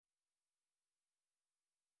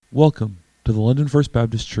Welcome to the London First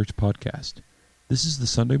Baptist Church podcast. This is the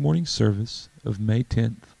Sunday morning service of May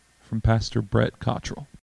 10th from Pastor Brett Cottrell.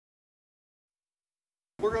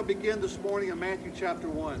 We're going to begin this morning in Matthew chapter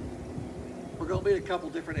 1. We're going to be in a couple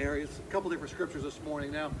different areas, a couple different scriptures this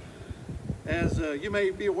morning. Now, as you may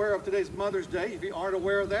be aware of, today's Mother's Day. If you aren't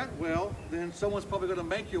aware of that, well, then someone's probably going to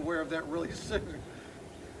make you aware of that really soon.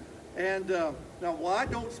 And now, while I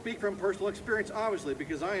don't speak from personal experience, obviously,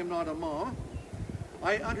 because I am not a mom,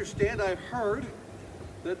 I understand, I've heard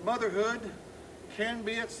that motherhood can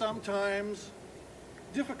be at sometimes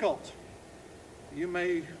difficult. You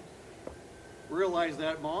may realize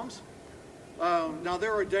that, moms. Now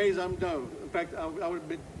there are days in fact, I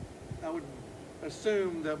would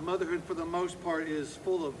assume that motherhood for the most part is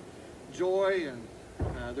full of joy,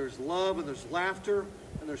 and there's love, and there's laughter,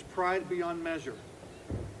 and there's pride beyond measure.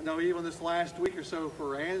 Now even this last week or so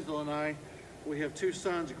for Angela and I, we have two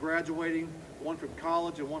sons graduating, one from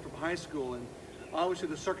college and one from high school, and obviously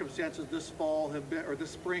the circumstances this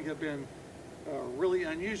spring have been really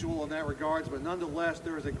unusual in that regards, but nonetheless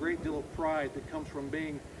there is a great deal of pride that comes from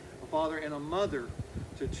being a father and a mother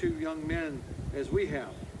to two young men as we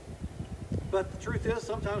have. But the truth is,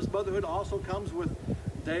 sometimes motherhood also comes with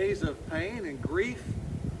days of pain and grief,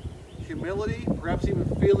 humility, perhaps even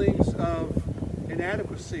feelings of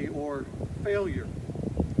inadequacy or failure.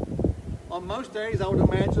 On most days, I would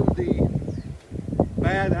imagine the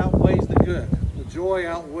bad outweighs the good. The joy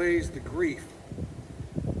outweighs the grief.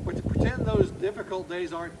 But to pretend those difficult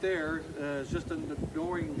days aren't there is just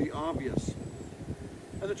ignoring the obvious.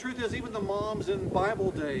 And the truth is, even the moms in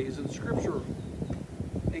Bible days and Scripture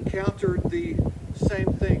encountered the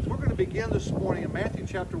same things. We're going to begin this morning in Matthew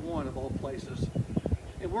chapter 1 of all places.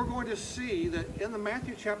 And we're going to see that in the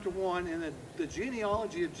Matthew chapter 1, in the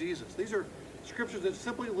genealogy of Jesus, these are scriptures that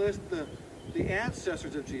simply list the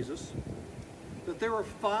ancestors of Jesus, that there are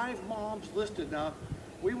 5 moms listed. Now,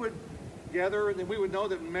 we would gather and then we would know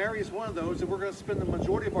that Mary is one of those, and we're going to spend the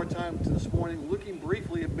majority of our time this morning looking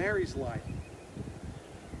briefly at Mary's life.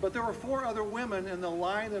 But there are 4 other women in the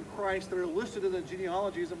line of Christ that are listed in the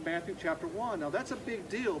genealogies of Matthew chapter 1. Now, that's a big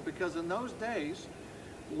deal because in those days,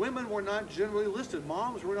 women were not generally listed.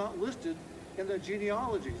 Moms were not listed in the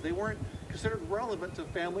genealogies. They weren't considered relevant to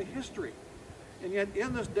family history. And yet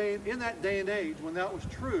in that day and age, when that was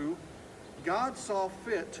true, God saw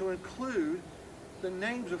fit to include the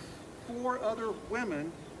names of 4 other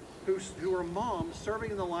women who are moms serving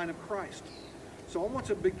in the line of Christ. So I want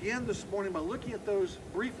to begin this morning by looking at those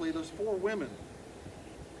 4 women.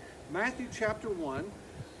 Matthew chapter 1, I'm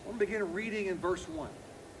going to begin reading in verse 1.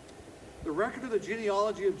 The record of the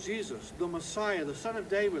genealogy of Jesus, the Messiah, the son of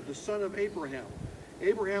David, the son of Abraham.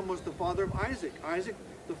 Abraham was the father of Isaac. Isaac,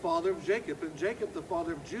 the father of Jacob, and Jacob the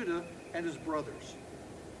father of Judah and his brothers.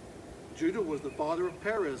 Judah was the father of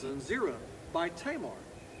Perez and Zerah by Tamar.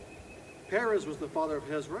 Perez was the father of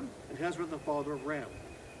Hezron, and Hezron the father of Ram.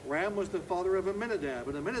 Ram was the father of Amminadab,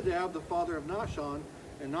 and Amminadab the father of Nahshon,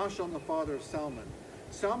 and Nahshon the father of Salmon.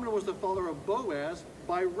 Salmon was the father of Boaz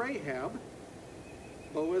by Rahab.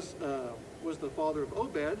 Boaz was the father of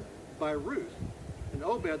Obed by Ruth, and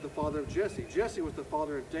Obed the father of Jesse. Jesse was the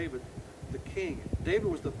father of David, the king. David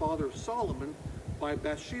was the father of Solomon by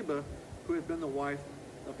Bathsheba, who had been the wife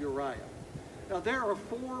of Uriah. Now there are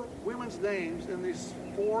 4 women's names in this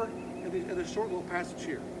short little passage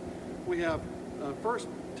here. We have first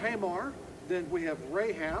Tamar, then we have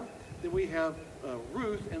Rahab, then we have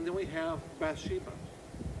Ruth, and then we have Bathsheba.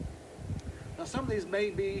 Now some of these may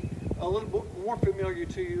be a little bit more familiar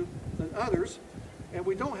to you than others, and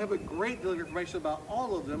we don't have a great deal of information about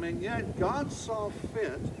all of them, and yet God saw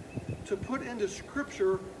fit to put into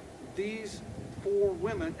Scripture these 4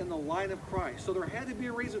 women in the line of Christ. So there had to be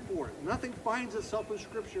a reason for it. Nothing finds itself in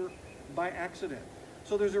Scripture by accident.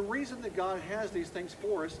 So there's a reason that God has these things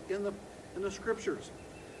for us in the Scriptures.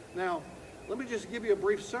 Now, let me just give you a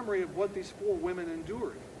brief summary of what these 4 women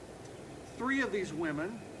endured. 3 of these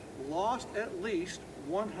women lost at least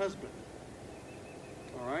one husband.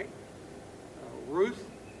 All right? Ruth,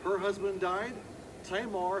 her husband died.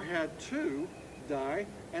 Tamar had 2 die,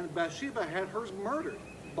 and Bathsheba had hers murdered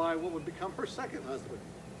by what would become her second husband.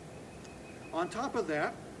 On top of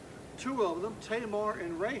that, 2 of them, Tamar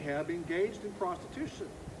and Rahab, engaged in prostitution.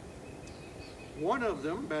 One of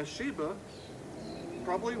them, Bathsheba,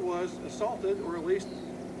 probably was assaulted, or at least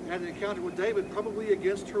had an encounter with David, probably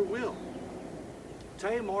against her will.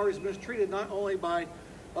 Tamar is mistreated not only by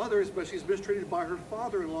others, but she's mistreated by her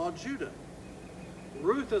father-in-law, Judah.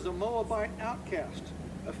 Ruth is a Moabite outcast,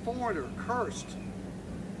 a foreigner, cursed.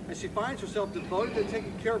 And she finds herself devoted to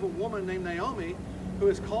taking care of a woman named Naomi, who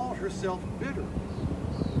has called herself bitter.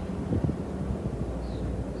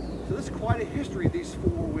 quite a history these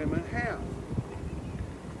four women have.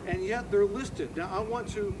 And yet they're listed. Now I want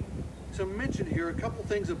to mention here a couple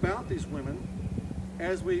things about these women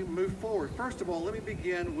as we move forward. First of all, let me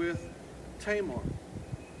begin with Tamar.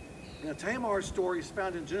 Now Tamar's story is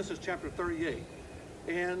found in Genesis chapter 38.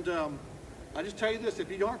 And I just tell you this,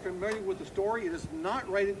 if you aren't familiar with the story, it is not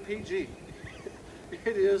rated PG.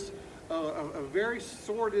 It is a very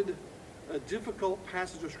sordid, difficult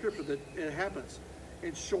passage of scripture that it happens.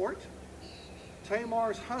 In short,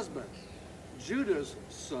 Tamar's husband, Judah's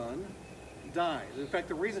son, dies. In fact,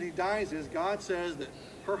 the reason he dies is God says that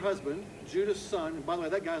her husband, Judah's son, and by the way,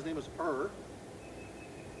 that guy's name is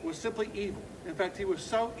was simply evil. In fact, he was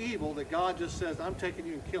so evil that God just says, I'm taking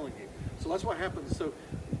you and killing you. So that's what happens. So,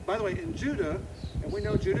 by the way, in Judah, and we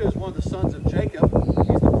know Judah is one of the sons of Jacob.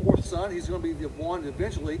 He's the fourth son. He's going to be the one that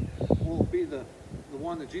eventually will be the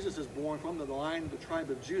one that Jesus is born from, the line of the tribe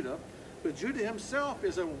of Judah. But Judah himself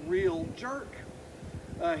is a real jerk.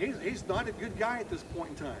 He's not a good guy at this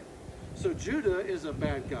point in time. So Judah is a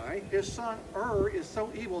bad guy. His son is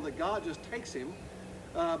so evil that God just takes him.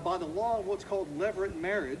 By the law of what's called levirate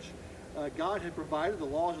marriage, God had provided, the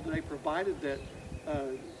laws of the day provided that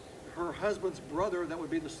her husband's brother, that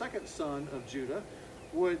would be the second son of Judah,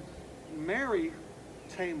 would marry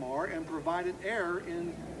Tamar and provide an heir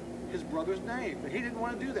in his brother's name. But he didn't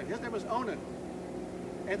want to do that. His name was Onan.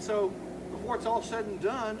 And so before it's all said and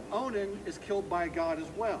done, Onan is killed by God as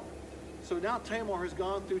well. So now Tamar has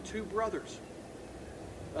gone through two brothers.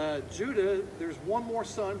 Judah, there's one more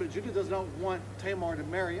son, but Judah does not want Tamar to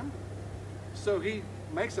marry him. So he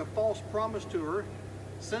makes a false promise to her,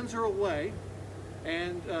 sends her away,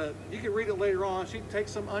 and you can read it later on. She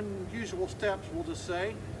takes some unusual steps, we'll just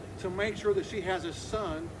say, to make sure that she has a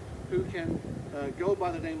son who can go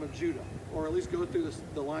by the name of Judah, or at least go through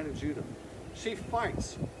the line of Judah. She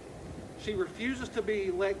fights. She refuses to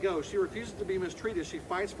be let go. She refuses to be mistreated. She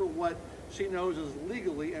fights for what she knows is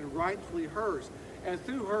legally and rightfully hers. And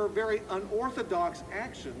through her very unorthodox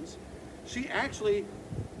actions, she actually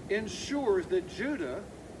ensures that Judah,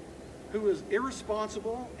 who is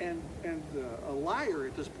irresponsible and a liar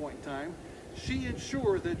at this point in time, she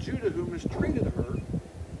ensures that Judah, who mistreated her,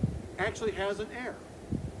 actually has an heir.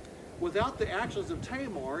 Without the actions of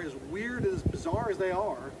Tamar, as weird, as bizarre as they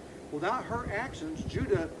are, without her actions,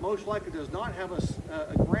 Judah most likely does not have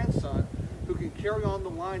a grandson who can carry on the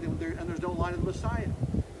line, and there's no line of the Messiah.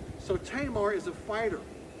 So Tamar is a fighter.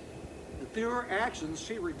 And through her actions,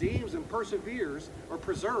 she redeems and preserves,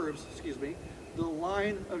 the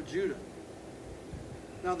line of Judah.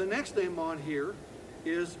 Now the next name on here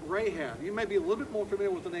is Rahab. You may be a little bit more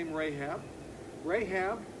familiar with the name Rahab.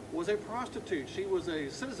 Rahab was a prostitute. She was a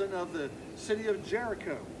citizen of the city of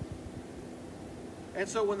Jericho. And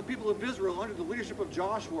so when the people of Israel, under the leadership of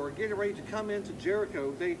Joshua, are getting ready to come into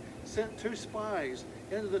Jericho, they sent two spies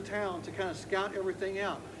into the town to kind of scout everything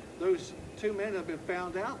out. Those two men have been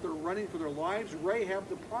found out. They're running for their lives. Rahab,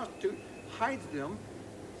 the prostitute, hides them,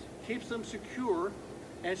 keeps them secure,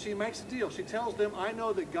 and she makes a deal. She tells them, I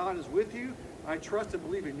know that God is with you. I trust and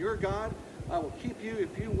believe in your God. I will keep you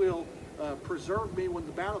if you will preserve me when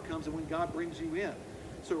the battle comes and when God brings you in.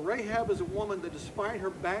 So Rahab is a woman that, despite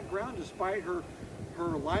her background, despite her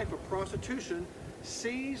life of prostitution,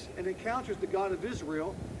 sees and encounters the God of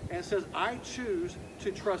Israel and says, I choose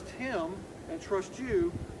to trust him and trust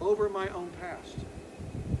you over my own past.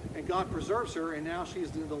 And God preserves her, and now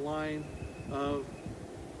she's in the line of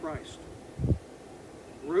Christ.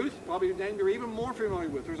 Ruth, probably a name you're even more familiar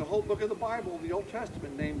with. There's a whole book of the Bible, the Old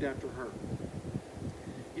Testament, named after her.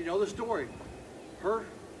 You know the story. Her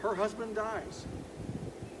husband dies.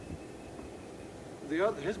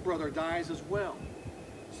 His brother dies as well.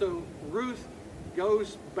 So Ruth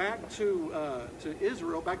goes back to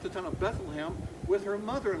Israel, back to the town of Bethlehem, with her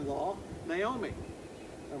mother-in-law, Naomi.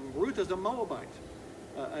 Ruth is a Moabite,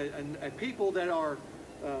 a people that are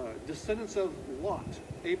descendants of Lot,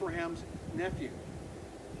 Abraham's nephew.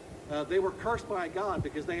 They were cursed by God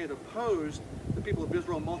because they had opposed the people of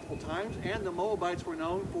Israel multiple times, and the Moabites were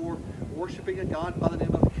known for worshiping a god by the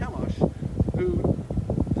name of Chemosh, who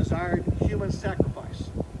desired human sacrifice.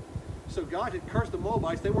 So God had cursed the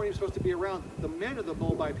Moabites. They weren't even supposed to be around. The men of the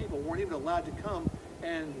Moabite people weren't even allowed to come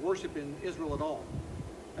and worship in Israel at all.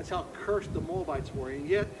 That's how cursed the Moabites were. And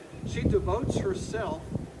yet she devotes herself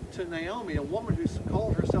to Naomi, a woman who's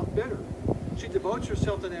called herself bitter. She devotes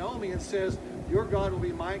herself to Naomi and says, your God will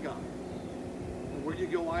be my God. And where you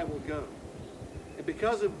go, I will go. And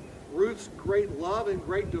because of Ruth's great love and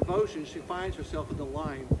great devotion, she finds herself in the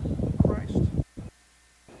line of Christ.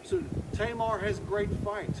 So Tamar has great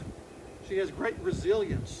fight. She has great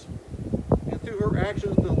resilience. And through her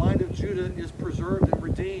actions, the line of Judah is preserved and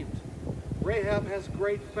redeemed. Rahab has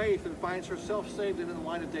great faith and finds herself saved in the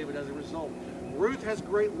line of David as a result. Ruth has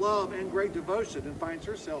great love and great devotion and finds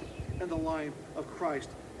herself in the line of Christ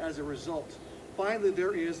as a result. Finally,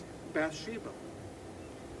 there is Bathsheba.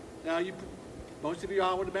 Now, most of you,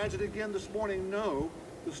 I would imagine again this morning, know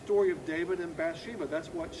the story of David and Bathsheba. That's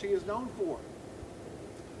what she is known for.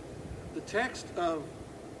 The text of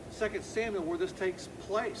 2 Samuel, where this takes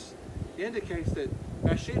place, indicates that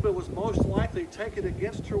Bathsheba was most likely taken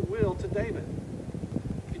against her will to David.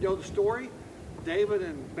 If you know the story, David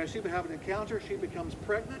and Bathsheba have an encounter. She becomes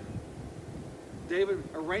pregnant. David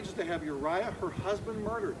arranges to have Uriah, her husband,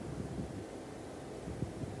 murdered.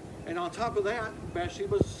 And on top of that,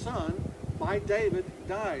 Bathsheba's son, by David,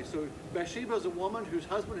 dies. So Bathsheba is a woman whose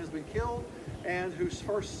husband has been killed and whose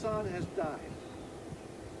first son has died.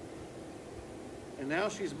 And now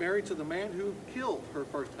she's married to the man who killed her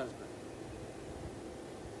first husband.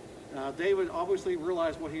 Now, David obviously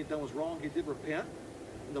realized what he had done was wrong. He did repent.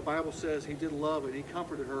 And the Bible says he did love and he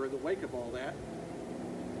comforted her in the wake of all that.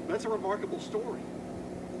 That's a remarkable story.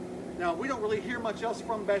 Now, we don't really hear much else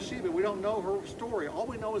from Bathsheba. We don't know her story. All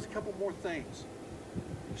we know is a couple more things.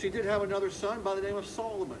 She did have another son by the name of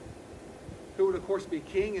Solomon, who would, of course, be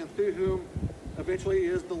king and through whom eventually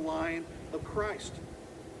is the line of Christ.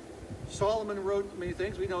 Solomon wrote many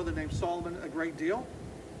things. We know the name Solomon a great deal.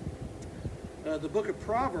 The book of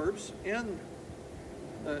Proverbs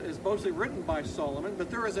is mostly written by Solomon,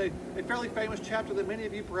 but there is a fairly famous chapter that many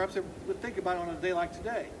of you perhaps would think about on a day like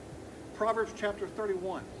today. Proverbs chapter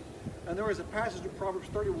 31. And there is a passage in Proverbs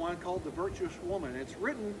 31 called The Virtuous Woman. It's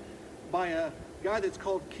written by a guy that's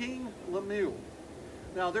called King Lemuel.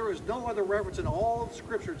 Now, there is no other reference in all of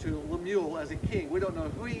Scripture to Lemuel as a king. We don't know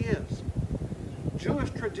who he is.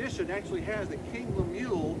 Jewish tradition actually has that King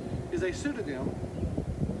Lemuel is a pseudonym,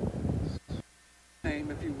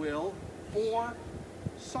 name, if you will, for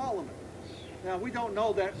Solomon. Now, we don't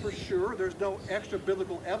know that for sure. There's no extra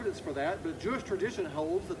biblical evidence for that, but Jewish tradition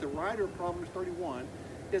holds that the writer of Proverbs 31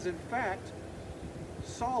 is in fact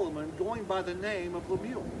Solomon, going by the name of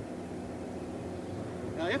Lemuel.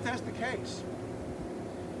 Now, if that's the case,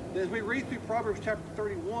 then as we read through Proverbs chapter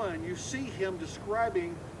 31, you see him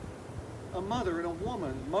describing a mother and a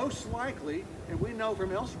woman, most likely, and we know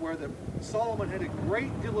from elsewhere that Solomon had a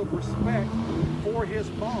great deal of respect for his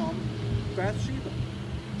mom, Bathsheba.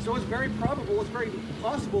 So it's very probable, it's very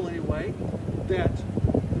possible anyway, that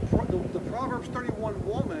the Proverbs 31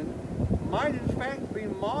 woman might in fact be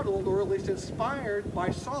modeled or at least inspired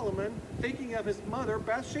by Solomon thinking of his mother,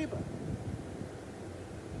 Bathsheba.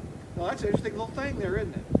 Now that's an interesting little thing there,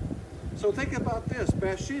 isn't it? So think about this.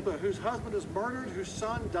 Bathsheba, whose husband is murdered, whose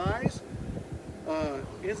son dies,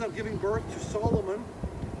 ends up giving birth to Solomon,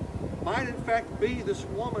 might in fact be this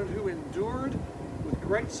woman who endured with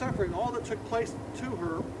great suffering all that took place to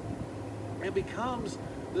her and becomes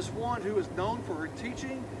this one who is known for her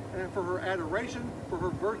teaching and for her adoration, for her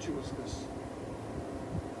virtuousness,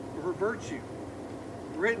 for her virtue,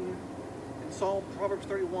 written in Proverbs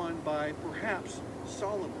 31 by perhaps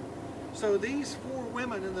Solomon. So these four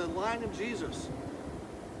women in the line of Jesus,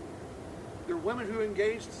 they're women who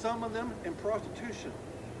engaged, some of them, in prostitution.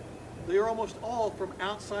 They are almost all from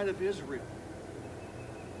outside of Israel.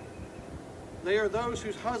 They are those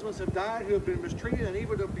whose husbands have died, who have been mistreated and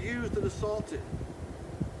even abused and assaulted.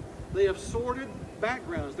 They have sordid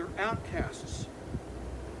backgrounds. They're outcasts.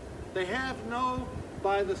 They have no,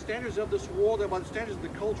 by the standards of this world and by the standards of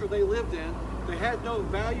the culture they lived in, they had no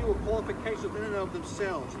value or qualifications in and of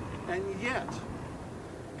themselves. And yet,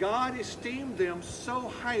 God esteemed them so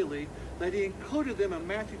highly that he included them in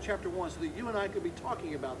Matthew chapter 1 so that you and I could be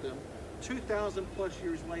talking about them 2,000 plus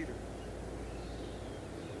years later.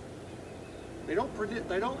 They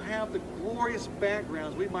don't have the glorious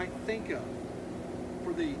backgrounds we might think of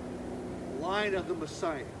for the line of the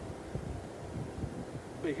Messiah.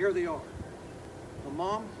 But here they are. A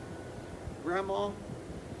mom, grandma,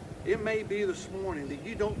 it may be this morning that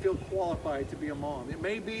you don't feel qualified to be a mom. It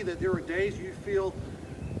may be that there are days you feel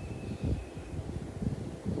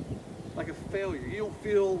like a failure. You don't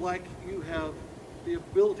feel like you have the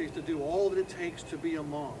abilities to do all that it takes to be a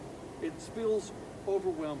mom. It feels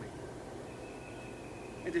overwhelming.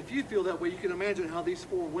 And if you feel that way, you can imagine how these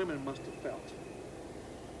four women must have felt.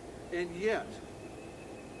 And yet,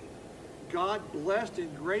 God blessed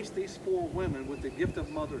and graced these four women with the gift of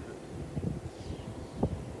motherhood.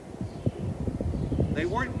 They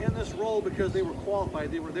weren't in this role because they were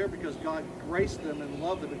qualified. They were there because God graced them and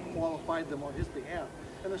loved them and qualified them on his behalf.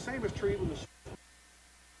 And the same is true with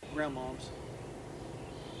the grandmoms.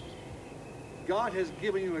 God has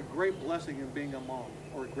given you a great blessing in being a mom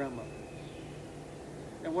or a grandmother.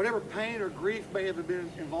 And whatever pain or grief may have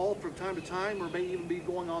been involved from time to time or may even be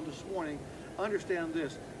going on this morning, understand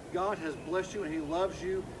this. God has blessed you and he loves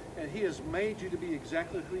you and he has made you to be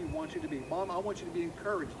exactly who he wants you to be. Mom, I want you to be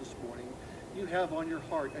encouraged this morning. You have on your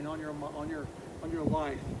heart and on your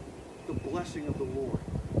life the blessing of the Lord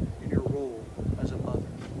in your role as a mother.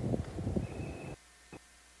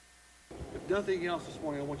 If nothing else this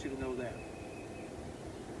morning, I want you to know that.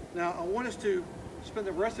 Now, I want us to spend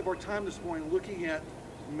the rest of our time this morning looking at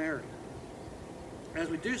Mary. As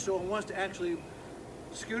we do so, I want us to actually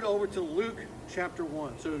scoot over to Luke chapter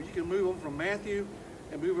 1. So you can move over from Matthew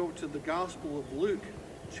and move over to the Gospel of Luke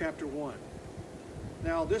chapter 1.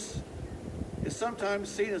 Now, this is sometimes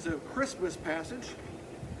seen as a Christmas passage,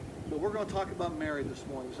 but we're going to talk about Mary this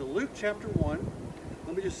morning. So Luke chapter 1,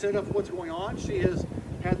 let me just set up what's going on. She has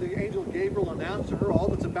had the angel Gabriel announce to her all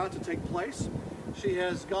that's about to take place. She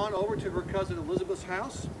has gone over to her cousin Elizabeth's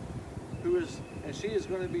house, and she is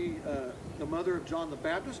going to be the mother of John the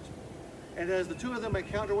Baptist. And as the two of them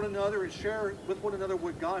encounter one another and share with one another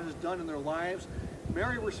what God has done in their lives,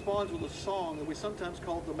 Mary responds with a song that we sometimes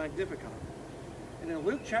call the Magnificat. And in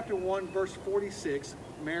Luke chapter 1, verse 46,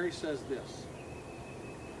 Mary says this: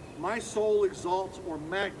 "My soul exalts or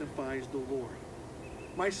magnifies the Lord.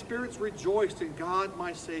 My spirits rejoiced in God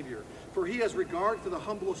my Savior, for he has regard for the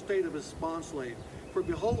humble estate of his bondslave. For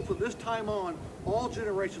behold, from this time on, all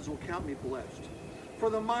generations will count me blessed. For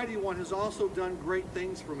the Mighty One has also done great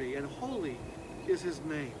things for me, and holy is his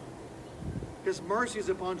name. His mercy is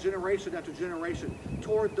upon generation after generation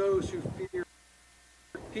toward those who fear.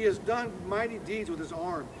 He has done mighty deeds with his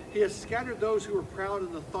arm. He has scattered those who are proud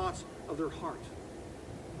in the thoughts of their heart.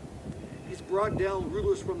 He's brought down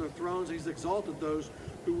rulers from their thrones, and he's exalted those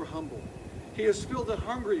who were humble. He has filled the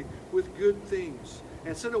hungry with good things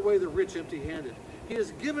and sent away the rich empty-handed. He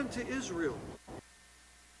has given to Israel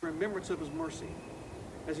remembrance of his mercy,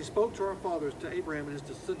 as he spoke to our fathers, to Abraham and his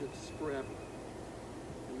descendants forever."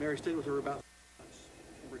 And Mary stayed with her about 6 months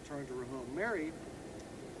and returned to her home. Mary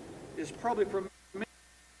is probably for many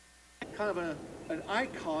kind of an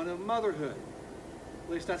icon of motherhood.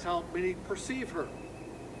 At least that's how many perceive her.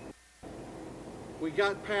 We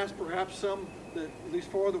got past perhaps some, that at least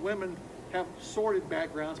 4 of the women have sordid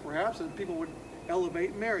backgrounds perhaps, and people would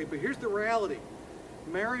elevate Mary. But here's the reality.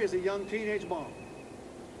 Mary is a young teenage mom.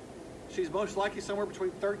 She's most likely somewhere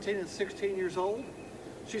between 13 and 16 years old.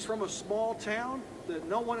 She's from a small town that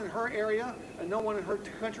no one in her area and no one in her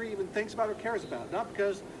country even thinks about or cares about. Not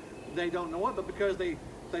because they don't know it, but because they've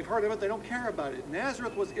heard of it, they don't care about it.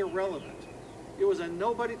 Nazareth was irrelevant. It was a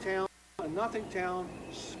nobody town, a nothing town,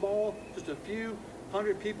 small, just a few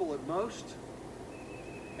hundred people at most.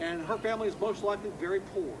 And her family is most likely very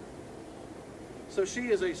poor. So she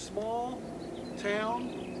is a small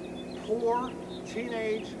town, poor,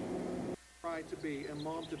 teenage bride to be and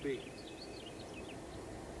mom to be.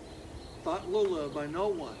 Thought Lola by no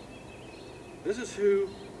one. This is who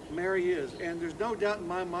Mary is. And there's no doubt in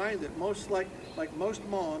my mind that like most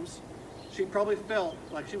moms, she probably felt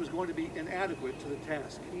like she was going to be inadequate to the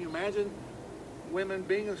task. Can you imagine women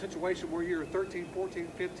being in a situation where you're 13,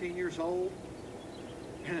 14, 15 years old,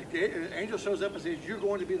 and an angel shows up and says, "You're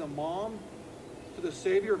going to be the mom to the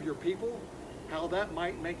Savior of your people"? How that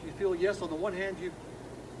might make you feel. Yes, on the one hand,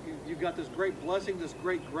 you've got this great blessing, this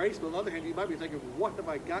great grace, but on the other hand, you might be thinking, what have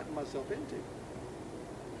I gotten myself into?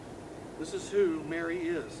 This is who Mary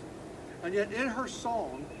is. And yet in her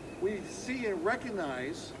song, we see and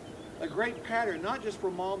recognize a great pattern, not just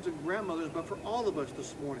for moms and grandmothers, but for all of us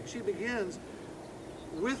this morning. She begins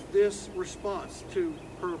with this response to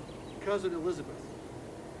her cousin Elizabeth.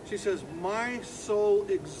 She says, "My soul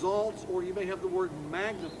exalts," or you may have the word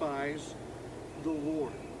magnifies, "the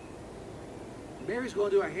Lord." Mary's going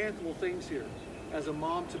to do a handful of things here as a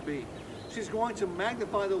mom to be. She's going to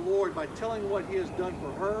magnify the Lord by telling what he has done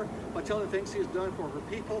for her, by telling the things he has done for her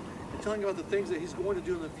people, and telling about the things that he's going to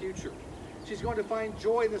do in the future. She's going to find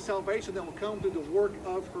joy in the salvation that will come through the work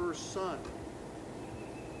of her Son.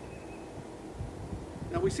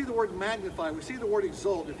 Now we see the word magnify, we see the word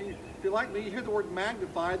exalt. If you're like me, you hear the word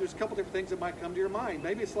magnify, there's a couple different things that might come to your mind.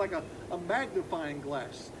 Maybe it's like a magnifying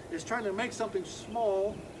glass. It's trying to make something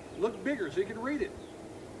small look bigger so you can read it.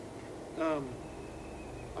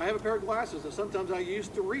 I have a pair of glasses that sometimes I use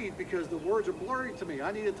to read because the words are blurry to me.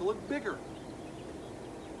 I need it to look bigger.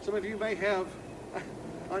 Some of you may have,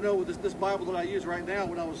 I know this Bible that I use right now,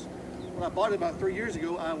 when I bought it about 3 years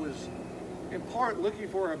ago, I was in part looking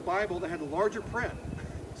for a Bible that had a larger print.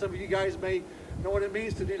 Some of you guys may know what it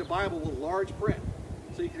means to need a Bible with large print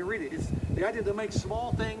so you can read it. It's the idea to make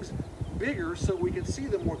small things bigger so we can see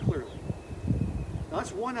them more clearly. Now,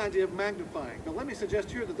 that's one idea of magnifying. But let me suggest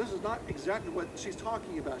here that this is not exactly what she's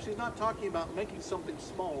talking about. She's not talking about making something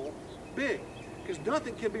small big, because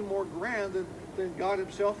nothing can be more grand than God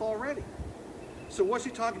himself already. So what's she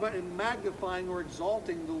talking about in magnifying or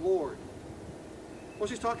exalting the Lord? Well,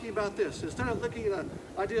 she's talking about this. Instead of looking at an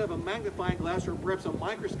idea of a magnifying glass or perhaps a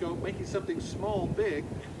microscope making something small big,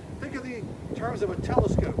 think of the in terms of a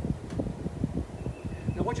telescope.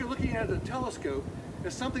 Now, what you're looking at a telescope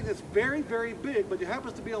is something that's very, very big, but it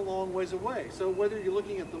happens to be a long ways away. So whether you're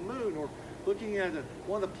looking at the moon or looking at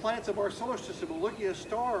one of the planets of our solar system or looking at a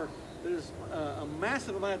star that is a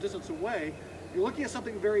massive amount of distance away, you're looking at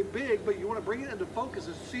something very big, but you want to bring it into focus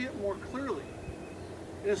and see it more clearly.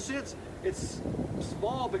 In a sense, it's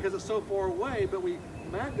small because it's so far away, but we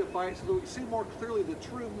magnify it so that we can see more clearly the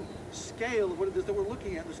true scale of what it is that we're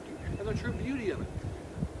looking at and the true beauty of it.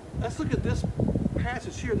 Let's look at this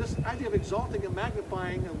passage here. This idea of exalting and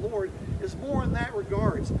magnifying the Lord is more in that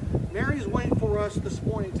regards. Mary's waiting for us this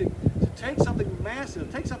morning to take something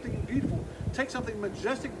massive, take something beautiful, take something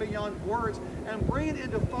majestic beyond words, and bring it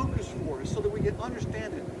into focus for us so that we can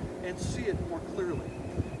understand it and see it more clearly.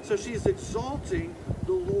 So she's exalting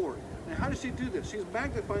the Lord. Now, how does she do this? She's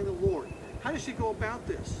magnifying the Lord. How does she go about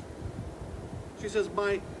this? She says,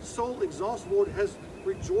 my soul exalts the Lord, has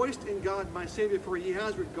rejoiced in God my Savior, for he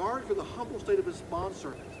has regard for the humble state of his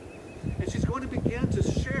bondservant. And she's going to begin to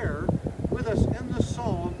share with us in the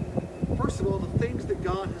psalm, first of all, the things that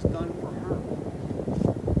God has done for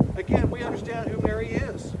her. Again, we understand who Mary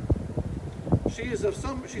is. She's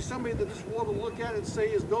somebody that this world will look at and say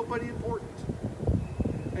is nobody important.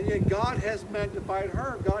 And yet God has magnified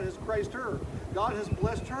her. God has praised her. God has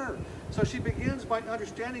blessed her. So she begins by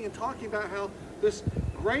understanding and talking about how this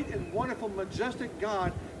great and wonderful, majestic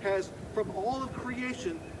God has, from all of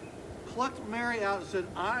creation, plucked Mary out and said,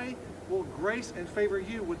 I will grace and favor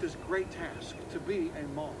you with this great task, to be a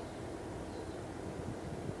mom.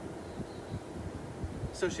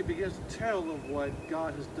 So she begins to tell of what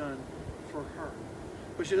God has done for her.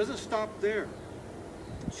 But she doesn't stop there.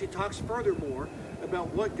 She talks furthermore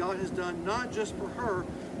about what God has done, not just for her,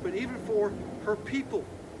 but even for her people.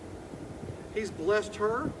 He's blessed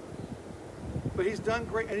her, but he's done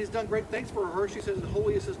great things for her. She says,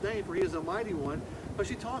 holy is his name, for he is a mighty one. But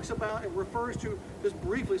she talks about and refers to, just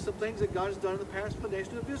briefly, some things that God has done in the past for the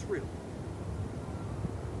nation of Israel.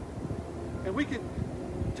 And we could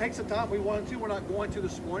take some time if we wanted to. We're not going to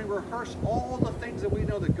this morning. Rehearse all the things that we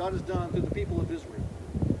know that God has done through the people of Israel.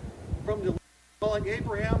 From calling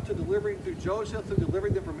Abraham to delivering through Joseph, to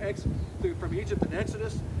delivering them from Egypt and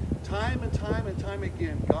Exodus. Time and time and time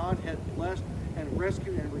again, God had blessed and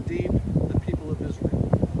rescued and redeemed the people of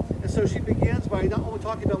Israel. And so she begins by not only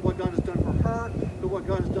talking about what God has done for her, but what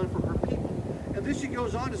God has done for her people. And then she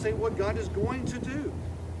goes on to say what God is going to do.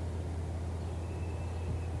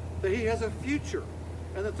 That he has a future,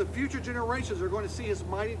 and that the future generations are going to see his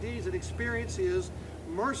mighty deeds and experience his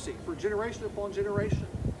mercy for generation upon generation.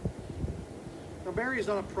 Now, Mary is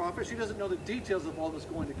not a prophet. She doesn't know the details of all that's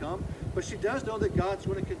going to come, but she does know that God's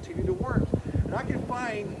going to continue to work. And I can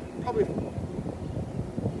find probably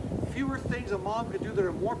fewer things a mom could do that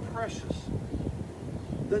are more precious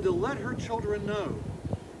than to let her children know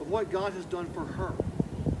of what God has done for her,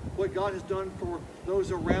 what God has done for those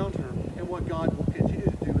around her, and what God will continue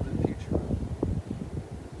to do in the future.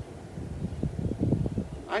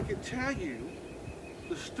 I can tell you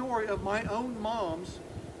the story of my own mom's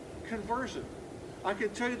conversion. I can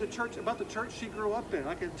tell you about the church she grew up in.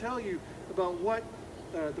 I can tell you about what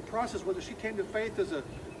the process, whether she came to faith as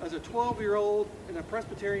a 12-year-old in a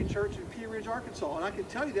Presbyterian church in Pea Ridge, Arkansas. And I can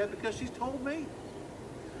tell you that because she's told me.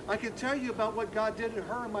 I can tell you about what God did in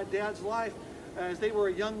her and my dad's life as they were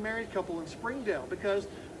a young married couple in Springdale, because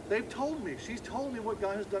they've told me. She's told me what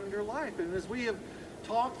God has done in her life. And as we have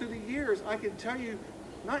talked through the years, I can tell you,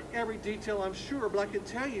 not every detail I'm sure, but I can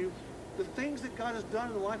tell you the things that God has done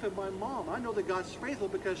in the life of my mom. I know that God's faithful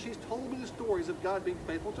because she's told me the stories of God being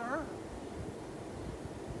faithful to her.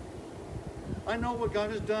 I know what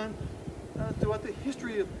God has done throughout the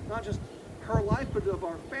history of not just her life, but of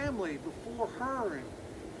our family before her,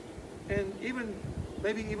 and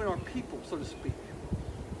maybe even our people, so to speak.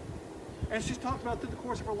 And she's talked about through the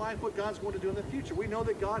course of her life what God's going to do in the future. We know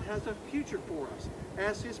that God has a future for us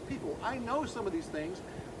as his people. I know some of these things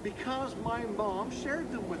because my mom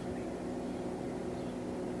shared them with me.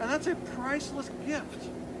 And that's a priceless gift.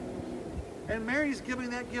 And Mary's giving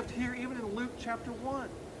that gift here even in Luke chapter 1.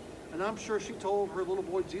 And I'm sure she told her little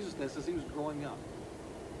boy Jesus this as he was growing up.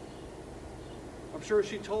 I'm sure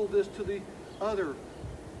she told this to the other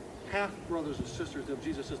half-brothers and sisters of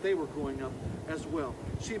Jesus as they were growing up as well.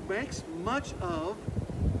 She makes much of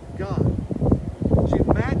God.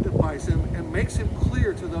 clarifies him and makes him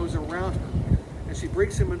clear to those around her. And she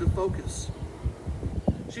brings him into focus.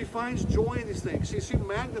 She finds joy in these things. She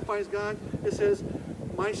magnifies God. It says,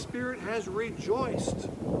 my spirit has rejoiced.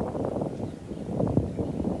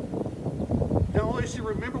 Not only does she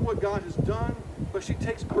remember what God has done, but she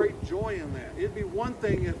takes great joy in that. It'd be one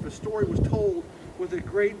thing if a story was told with a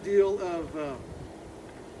great deal of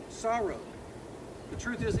sorrow. The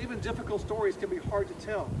truth is, even difficult stories can be hard to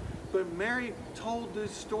tell. But Mary told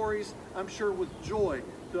these stories, I'm sure, with joy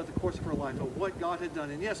throughout the course of her life of what God had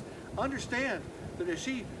done. And yes, understand that as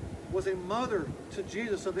she was a mother to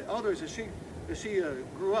Jesus and the others, as she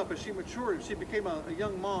grew up, as she matured, as she became a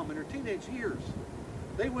young mom in her teenage years,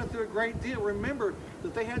 they went through a great deal. Remember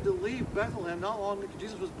that they had to leave Bethlehem not long after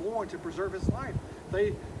Jesus was born to preserve his life.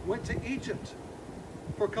 They went to Egypt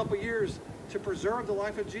for a couple of years to preserve the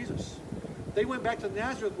life of Jesus. They went back to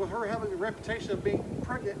Nazareth with her having the reputation of being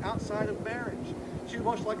pregnant outside of marriage. She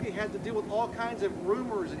most likely had to deal with all kinds of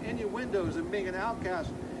rumors and innuendos and being an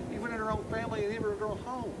outcast, even in her own family and even in her own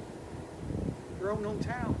home, her own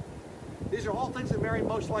hometown. These are all things that Mary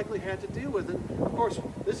most likely had to deal with. And of course,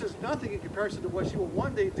 this is nothing in comparison to what she will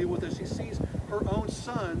one day deal with as she sees her own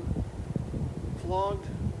son flogged,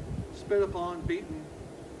 spit upon, beaten,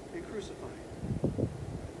 and crucified.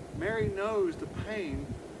 Mary knows the pain,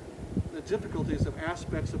 the difficulties of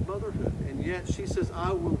aspects of motherhood. And yet she says,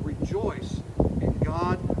 I will rejoice in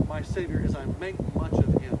God, my Savior, as I make much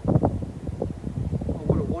of him. Oh,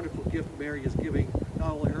 what a wonderful gift Mary is giving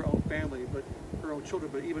not only her own family, but her own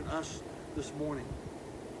children, but even us this morning.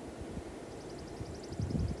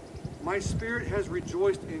 My spirit has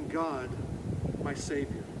rejoiced in God, my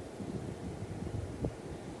Savior.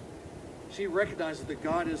 She recognizes that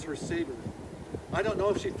God is her Savior. I don't know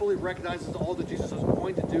if she fully recognizes all that Jesus is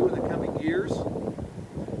going to do in the coming years,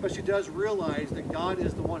 but she does realize that God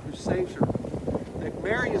is the one who saves her. That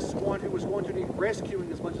Mary is the one who was going to need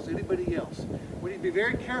rescuing as much as anybody else. We need to be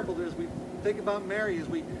very careful that as we think about Mary, as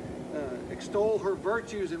we extol her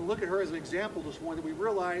virtues and look at her as an example this morning, that we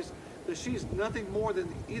realize that she's nothing more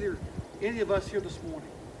than any of us here this morning.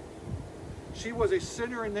 She was a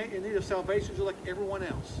sinner in need of salvation just like everyone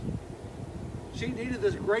else. She needed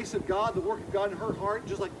this grace of God, the work of God in her heart,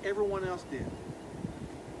 just like everyone else did.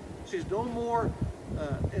 She's no more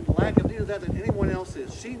in lack of need of that than anyone else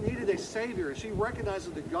is. She needed a Savior, and she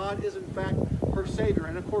recognizes that God is in fact her Savior.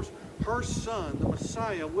 And of course, her Son, the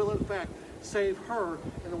Messiah, will in fact save her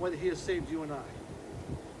in the way that he has saved you and I.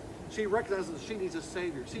 She recognizes that she needs a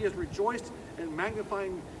Savior. She has rejoiced in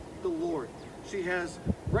magnifying the Lord. She has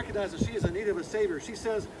recognized that she is in need of a Savior. She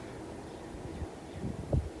says,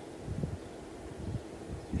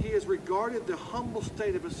 he has regarded the humble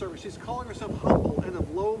state of his servant. She's calling herself humble and of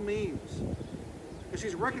low means. And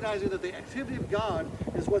she's recognizing that the activity of God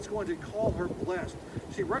is what's going to call her blessed.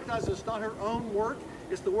 She recognizes it's not her own work,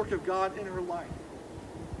 it's the work of God in her life.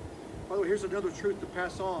 By the way, here's another truth to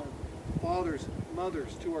pass on, fathers,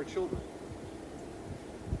 mothers, to our children.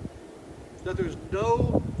 That there's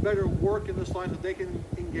no better work in this life that they can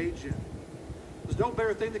engage in. There's no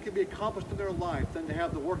better thing that can be accomplished in their life than to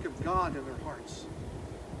have the work of God in their hearts.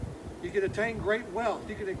 You can attain great wealth.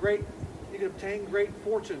 You can obtain great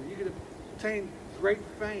fortune. You can obtain great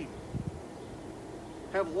fame.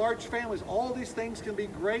 Have large families. All these things can be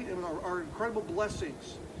great and are incredible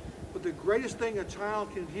blessings. But the greatest thing a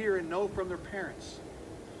child can hear and know from their parents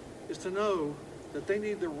is to know that they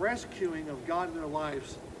need the rescuing of God in their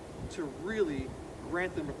lives to really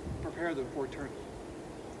grant them, prepare them for eternity.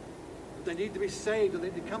 That they need to be saved and they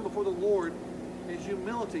need to come before the Lord in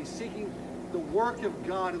humility, seeking the work of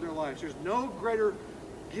God in their lives. There's no greater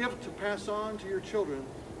gift to pass on to your children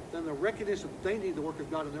than the recognition that they need the work of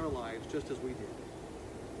God in their lives just as we did.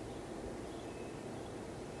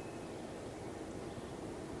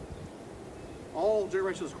 All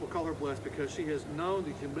generations will call her blessed because she has known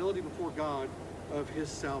the humility before God of his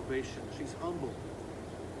salvation. She's humble.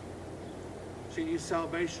 She needs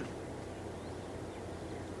salvation.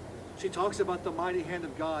 She talks about the mighty hand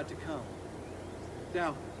of God to come.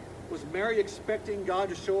 Now, was Mary expecting God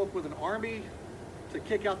to show up with an army to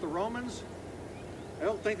kick out the Romans? I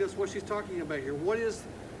don't think that's what she's talking about here. What is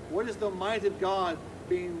the might of God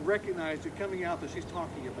being recognized and coming out that she's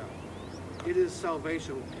talking about? It is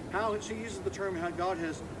salvation. How she uses the term how God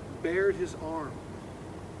has bared his arm.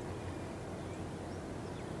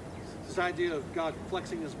 This idea of God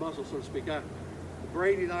flexing his muscle, so to speak.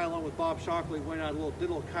 Brady and I, along with Bob Shockley, went out did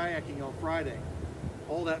a little kayaking on Friday.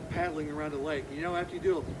 All that paddling around the lake. You know, after you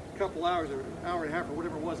do a couple hours or an hour and a half or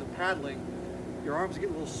whatever it was of paddling, your arms get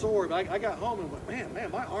a little sore. But I got home and went, man,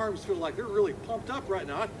 my arms feel like they're really pumped up right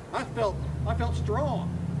now. I felt strong.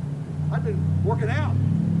 I've been working out.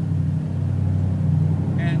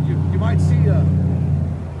 And you might see,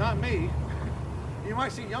 not me, you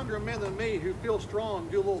might see younger men than me who feel strong,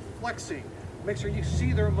 do a little flexing. Make sure you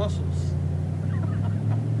see their muscles.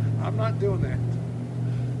 I'm not doing that.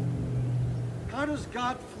 How does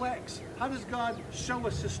God flex? How does God show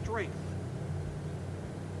us His strength?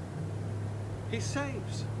 He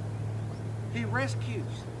saves. He rescues.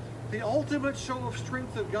 The ultimate show of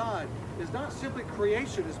strength of God is not simply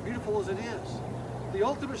creation, as beautiful as it is. The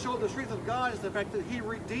ultimate show of the strength of God is the fact that He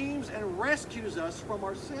redeems and rescues us from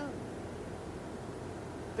our sin.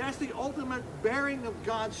 That's the ultimate bearing of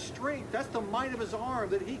God's strength. That's the might of His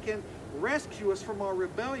arm, that He can rescue us from our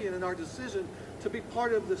rebellion and our decision to be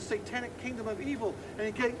part of the satanic kingdom of evil.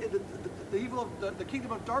 And the evil of the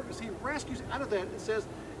kingdom of darkness, He rescues out of that and says,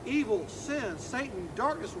 evil, sin, Satan,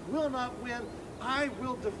 darkness will not win. I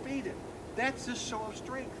will defeat it. That's His show of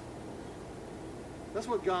strength. That's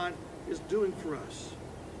what God is doing for us.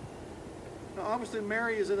 Now, obviously,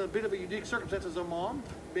 Mary is in a bit of a unique circumstance as a mom,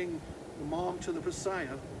 being the mom to the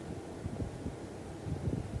Messiah.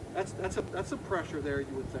 That's a pressure there,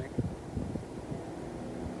 you would think.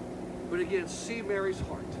 But again, see Mary's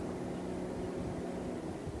heart.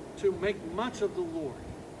 To make much of the Lord.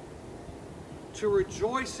 To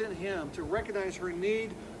rejoice in Him. To recognize her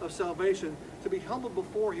need of salvation. To be humbled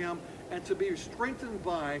before Him. And to be strengthened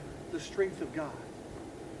by the strength of God.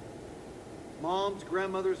 Moms,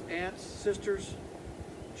 grandmothers, aunts, sisters,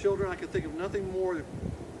 children, I can think of nothing more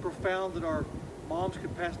profound that our moms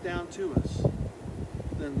could pass down to us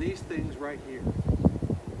than these things right here.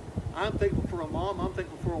 I'm thankful for a mom. I'm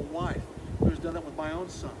thankful for a wife who's done that with my own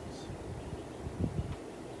sons.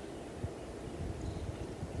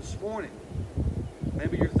 This morning,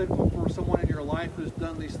 maybe you're thankful for someone in your life who's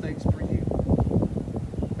done these things for you.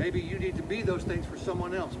 Maybe you need to be those things for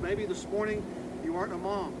someone else. Maybe this morning you aren't a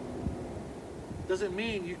mom. Doesn't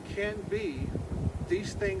mean you can't be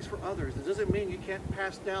these things for others. It doesn't mean you can't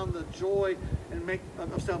pass down the joy and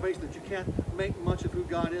of salvation, that you can't make much of who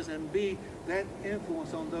God is and be that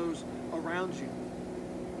influence on those around you.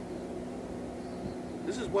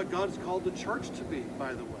 This is what God has called the church to be,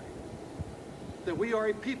 by the way. That we are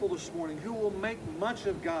a people this morning who will make much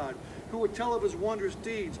of God, who will tell of His wondrous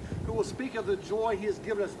deeds, who will speak of the joy He has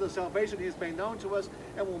given us, the salvation He has made known to us,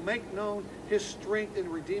 and will make known His strength in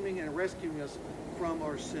redeeming and rescuing us from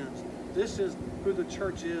our sins. This is who the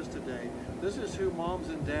church is today. This is who moms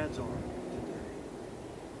and dads are today.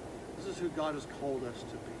 This is who God has called us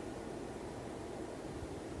to be.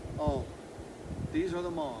 Oh, these are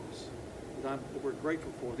the moms that we're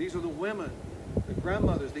grateful for. These are the women, the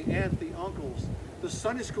grandmothers, the aunts, the uncles, the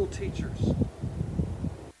Sunday school teachers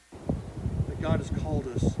that God has called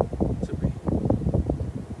us to be.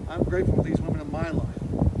 I'm grateful for these women in my life.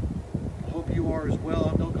 I hope you are as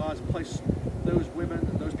well. I know God's placed those women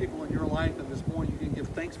and those people in your life, and this morning you can give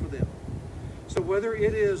thanks for them. So whether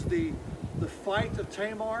it is the fight of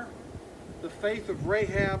Tamar, the faith of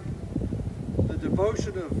Rahab, the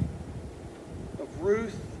devotion of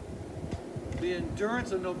Ruth, the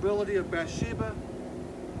endurance and nobility of Bathsheba,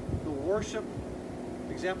 the worship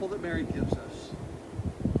example that Mary gives us,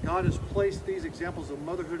 God has placed these examples of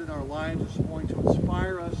motherhood in our lives this morning to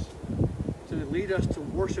inspire us, to lead us to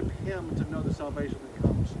worship Him and to know the salvation that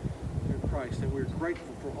comes through Christ. And we're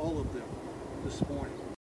grateful for all of them this morning.